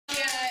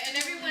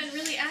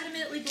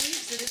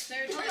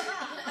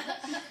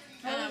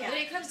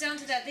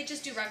they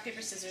just do rock,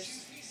 paper,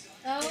 scissors.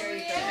 Oh, To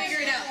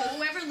figure it out. But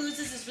whoever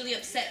loses is really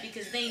upset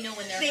because they know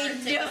when their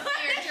heart's their turn.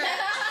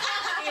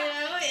 You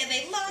know, and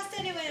they lost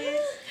anyways.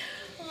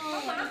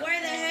 Why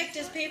the heck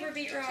does paper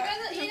beat rock?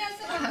 He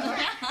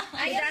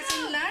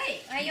doesn't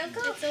like.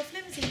 It's so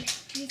flimsy.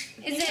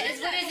 What is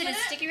it? A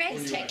sticky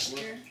rice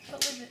texture?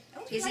 What was it?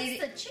 Oh, he likes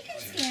the chicken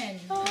skin.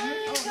 Oh,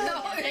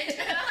 no.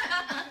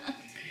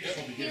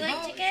 You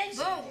like chicken?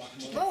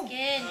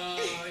 Skin.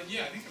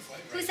 Yeah, I think the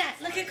flavor. Who's that?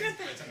 Look at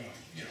Grandpa.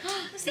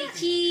 Say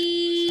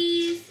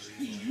cheese.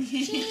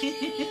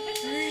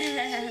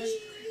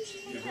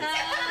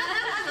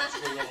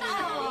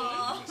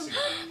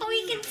 Oh,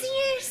 you can see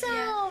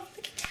yourself.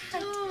 Look at that.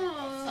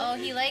 Oh,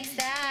 he likes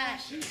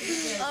that.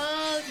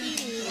 Oh,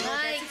 he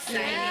likes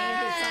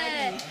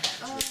that.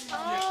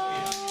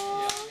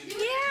 Oh,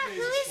 yeah.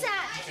 Who is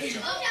that? Who is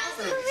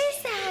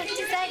that?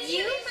 Is that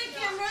you?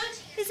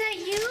 Is that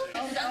you?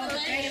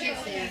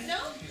 No?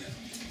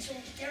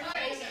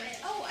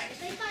 Oh,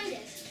 they find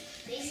it.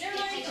 They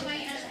take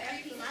away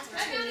everything last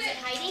time. Is it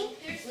hiding?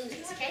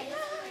 Loses, okay?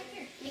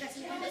 You got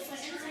some this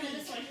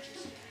one.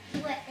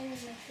 What?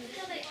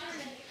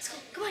 Let's go.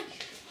 Come on.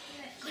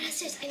 Go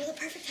downstairs. I know the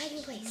perfect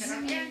hiding place.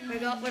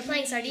 We're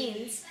playing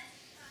sardines.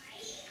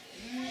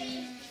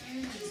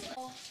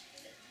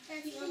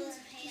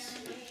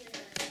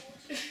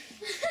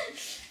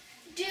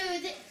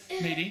 Dude.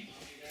 Nadine,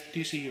 do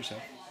you see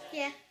yourself?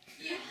 Yeah.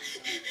 You're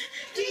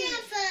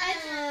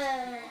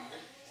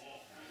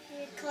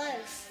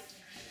close.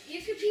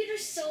 Your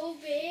computer's so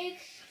big.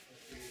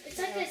 It's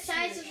like the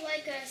size of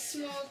like a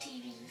small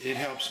TV. It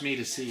helps me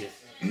to see it.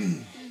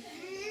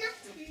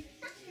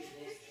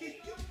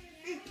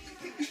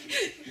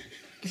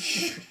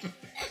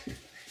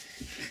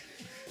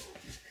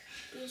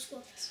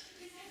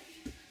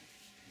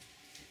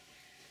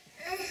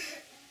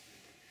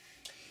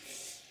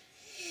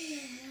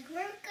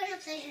 We're gonna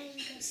play hide and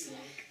go seek.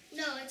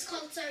 No, it's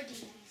called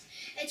sardines.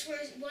 It's where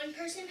one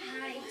person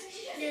hides,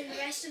 and then the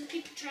rest of the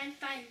people try and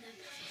find them.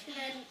 And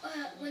then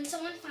when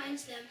someone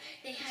finds them,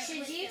 they hide with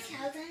them. Should you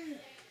tell them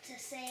to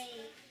say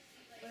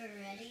we're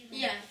ready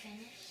when we're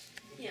finished?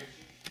 Yeah.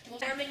 Well,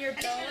 warm in your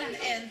bone,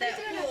 and that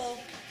pool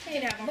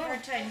can have a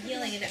hard time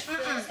healing, and it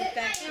fills with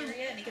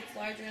bacteria, and it gets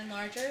larger and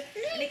larger,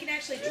 and it can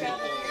actually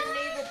travel through your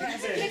naval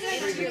passages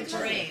into your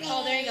brain.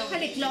 Oh, there you go.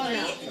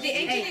 The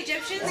ancient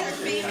Egyptians are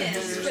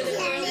famous for the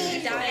girls who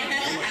died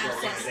from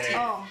abscess teeth.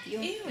 Oh,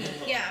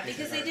 Yeah,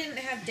 because they didn't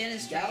have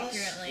dentistry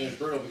apparently. It's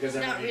brutal because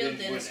then Not when real you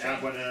didn't, dentistry.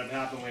 what ended up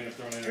happening, we ended up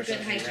throwing in Or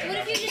good hygiene. What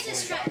if you just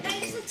extract? I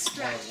just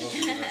extract.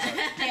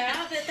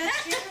 Yeah, but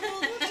that's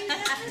terrible. Don't do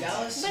that.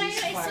 But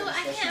I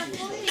can't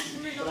fully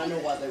But I know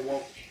why they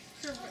won't.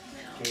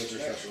 And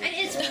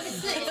it's like the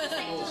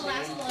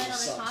last one on the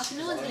top.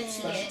 No one's gonna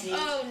see it.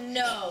 Oh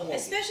no!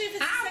 Especially if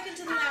it's the second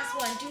to the last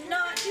one. Do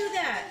not do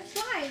that.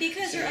 Why?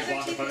 Because your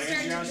other teeth will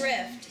start to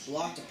drift.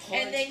 Blocked apart.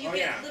 And then you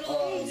get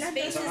little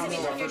spaces in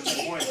between your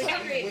teeth, which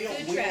create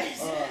food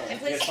traps. And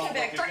places for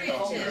bacteria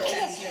too.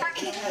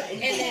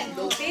 And then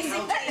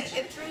basically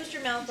it throws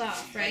your mouth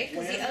off, right?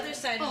 Because the other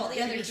side, all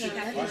the other teeth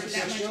have to work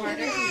that much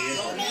harder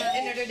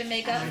in order to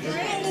make up for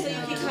it. So you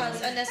can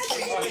cause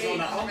unnecessary strain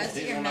on the rest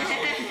of your mouth.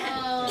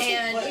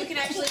 And you can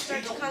actually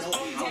start to cause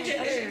problems on the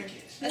other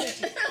teeth.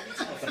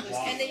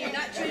 And then you're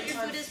not chewing your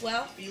food as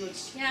well.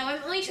 Yeah,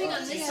 I'm only chewing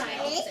on this side.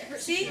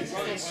 See? That's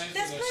probably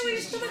why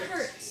your stomach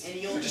hurts.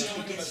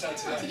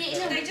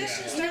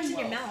 Digestion starts in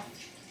your mouth.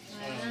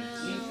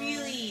 You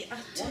really... Why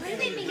do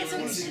they make it so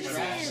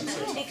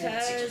expensive?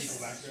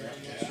 Because...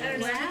 I don't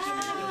know.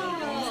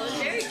 Wow.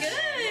 Very good.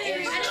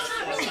 And it's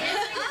not really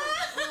anything.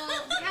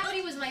 Well, the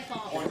cavity was my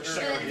fault. But the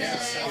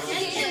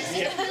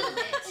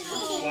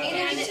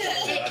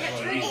it kept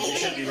hurting. You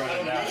should be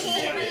running down. I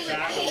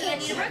need a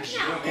root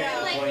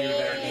canal.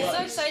 He's so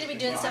excited to be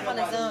doing stuff on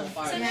his own.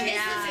 Sometimes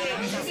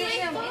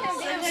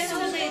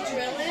when they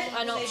drill it,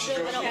 I don't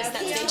miss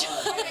that stage.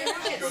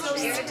 It's so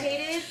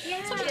irritated.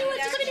 Somebody do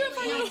it. Somebody do it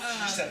for you.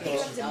 It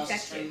becomes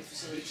infected.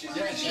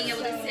 being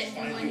able to sit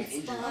in one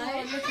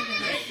spot.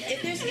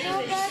 If there's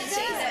anything to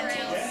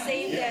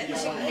save that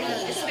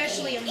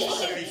especially a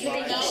mother,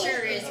 making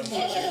sure is a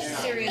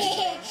serious.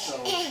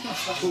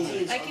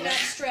 I cannot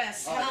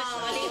stress how much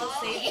money will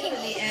save you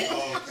in the end.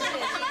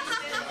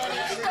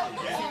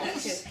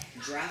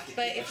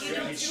 But if you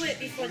don't do it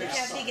before the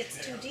cavity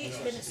gets too deep,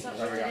 then it's not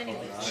worth it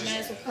anyway. You might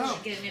as well pull it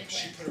and get an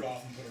implant. Put it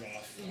off and put it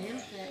off.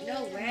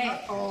 No way.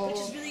 Which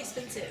is really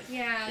expensive.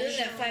 Yeah. You're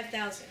looking at $5,000.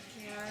 Yeah,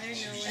 I know.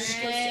 It's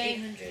close to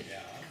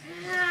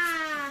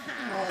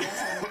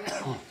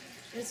 $800.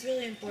 It's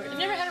really important. You've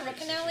never had a root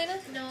canal, Lena?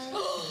 No.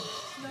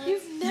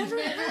 You've never?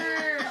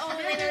 Oh,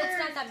 Lena, it's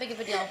not that big of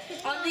a deal.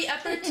 On the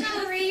upper teeth,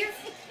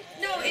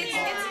 No,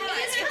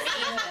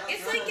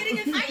 it's like getting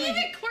a Are you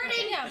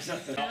recording? Yeah.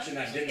 Option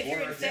that didn't if you're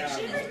work.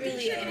 infection, it's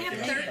really You're gonna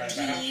have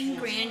 13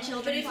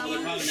 grandchildren. But if you calm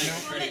it down with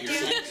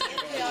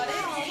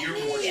antibiotics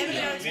won't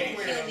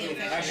kill the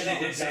infection. Actually, they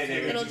did say they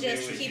would. It'll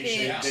just keep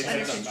it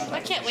under control. I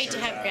can't wait to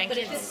have But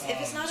if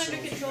grandkids. it's not under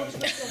control, just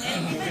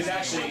don't go in. Because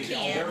actually,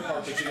 their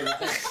part that you're gonna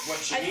what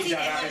she I've needs seen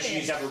to it have, happen. she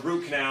needs to have a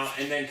root canal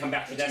and then come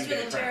back to them It's and get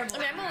really a crown. terrible. I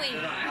mean, I'm only.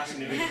 They're not asking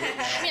to be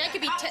I mean, I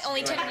could be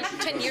only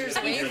 10 years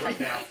away from right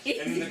now.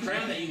 And the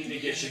crown that you need to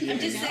get should be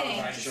just saying.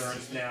 health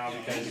insurance now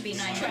because be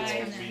 9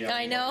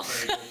 I know.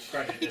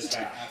 Credit this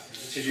back.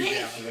 Because usually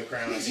after the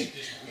crown, I think,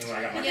 when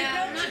I got my Yeah,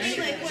 crown, not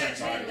like what?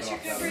 What's your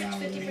coverage?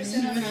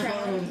 50% on the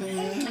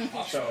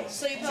crown.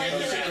 So you probably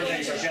feel like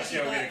everything, so she has to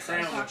go get a $800 crown,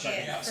 in which I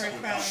pocket for a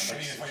crown.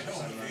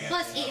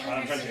 Plus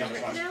 800 for the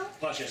root canal.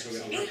 Plus, she has to go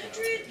get a root canal.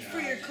 800 for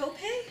your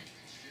copay?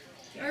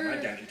 Yeah, my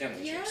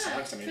dental Yeah,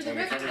 sucks. I mean, for it's the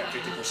only root covering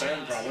canal.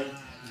 50% probably.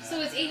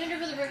 So it's 800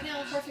 for the root canal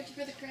and 450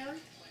 for the crown?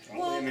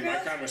 Well, I mean, my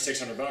crowns- crown was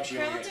 $600. You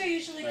only Crowns get are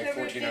usually like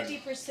covered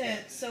 1400.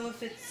 50%. So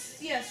if it's,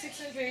 yeah,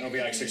 600. It'll be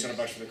like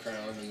 $600 for the crown,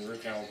 and the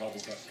root canal will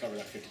probably cover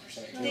that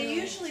 50%. They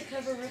usually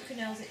cover root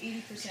canals at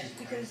 80%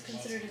 because it's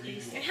considered a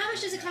basic. And how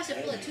much does it cost to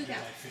pull a tooth out?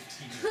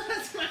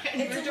 That's my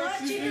It's a lot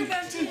cheaper, but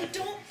I'm telling you,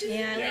 don't do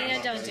Yeah, that.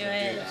 Lena, don't do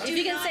it. If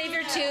you can save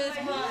your tooth.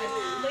 Oh my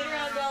God. Later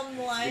on down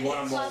the line, You want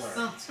a it molar.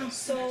 costs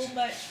so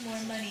much more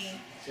money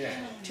Yeah.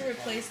 to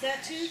replace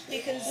that tooth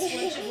because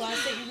once you've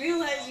lost it, you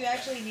realize you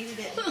actually needed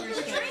it in the first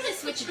I'm trying place.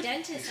 to switch a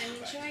dentist. I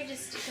mean, should I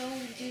just go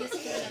and do this for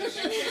another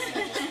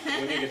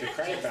dentist? We need to get the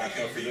credit back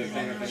though for the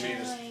thing that they made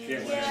us get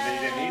when they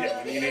didn't need it.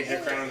 When you need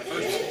their crown in the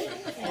first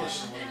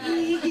place.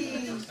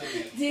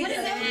 What is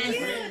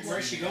that?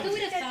 Where's she going? Who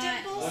would have That thought?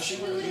 dimple? Well, she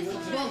went to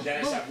the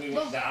dentist that we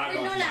went that I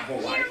got my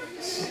whole life.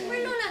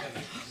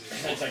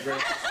 It's like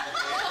great.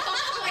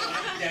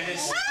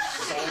 Dentist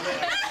sold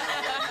it.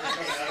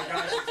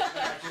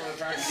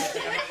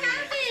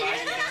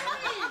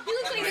 You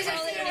look like you're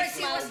only gonna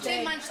smile She was 2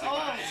 big. months old.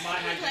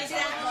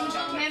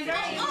 Remember?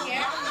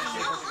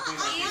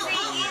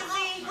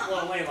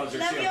 Well, Elaine loves her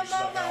Love too. your She's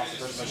like, mama. oh, the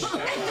person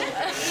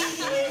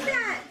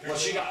that she Well,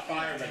 she got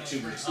fired like 2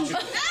 weeks. There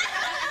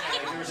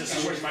was a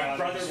situation. My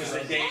brother was the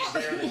day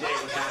there. The day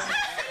it was happening.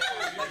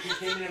 Like he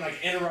came in and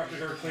like interrupted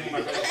her cleaning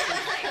my brother's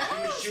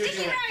teeth. She was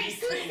doing like deep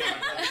cleaning on my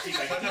brother's teeth.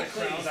 Like I'm not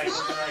cleaning. He's like,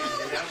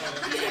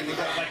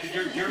 like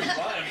you're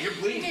blood. I mean, you're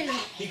bleeding.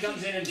 He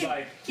comes in and is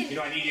like, you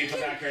know, I need you to come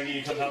back here. I need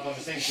you to come help on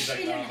this thing. She's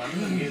like, I'm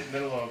in the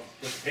middle of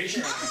with the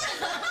patient.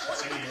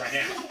 I need you right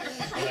now.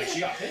 And like she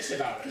got pissed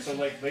about it. So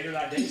like later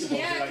that day, supposedly,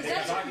 Yeah, like because they got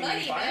that's talking and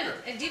money, they fired man.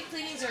 her. And deep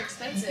cleanings are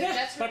expensive. Yeah,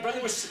 That's my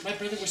brother was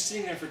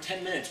sitting there for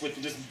 10 minutes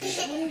with just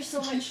There's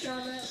so much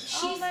drama.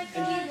 Oh my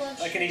God.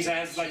 like, and he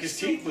has like his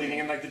teeth bleeding,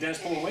 and like the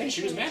dentist pulled away, and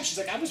she was mad. She's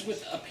like, I was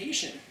with a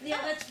patient. Yeah,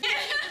 that's.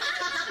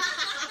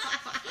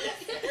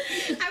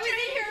 I was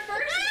in here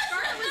first and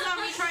Scarlett was on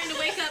me trying to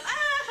wake up.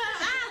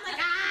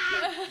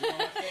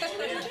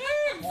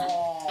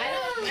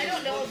 I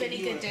don't know of any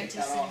good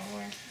dentists anymore.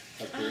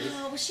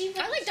 Was she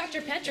I like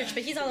Dr. Petrich,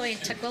 but he's all the way in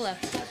Tukwila.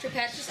 Dr.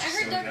 Patches. I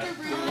heard Dr.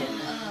 Rude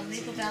in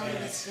Maple Valley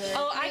was good.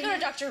 Oh, I go to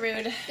Dr.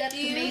 Rude.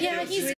 Deputy Yeah, he's